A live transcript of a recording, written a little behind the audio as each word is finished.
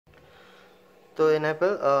To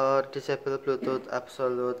enable or disable Bluetooth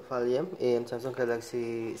absolute volume in Samsung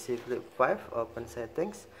Galaxy Z Flip 5, open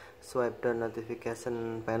settings, swipe down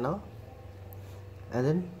notification panel, and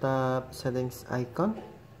then tap settings icon,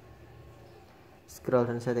 scroll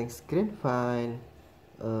down settings screen, find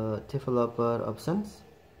developer options.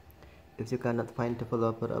 If you cannot find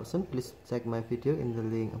developer option, please check my video in the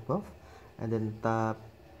link above, and then tap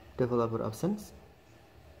developer options,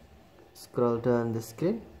 scroll down the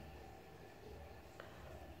screen,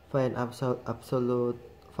 find absolute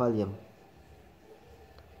volume.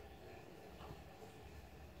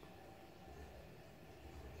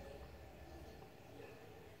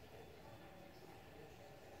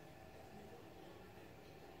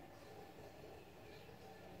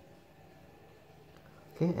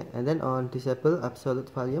 Okay, and then on disable absolute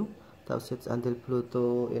volume, tap switch until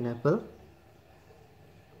Bluetooth enable.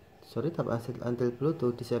 Tap until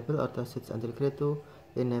Bluetooth disable, or tap switch until gray to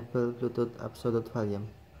enable Bluetooth absolute volume.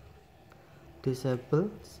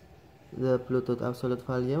 Disables the Bluetooth absolute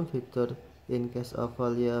volume feature in case of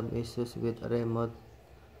volume issues with remote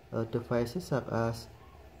devices, such as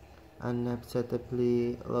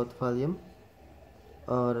unacceptably loud volume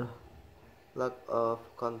or lack of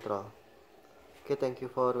control. Okay, thank you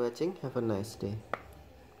for watching. Have a nice day.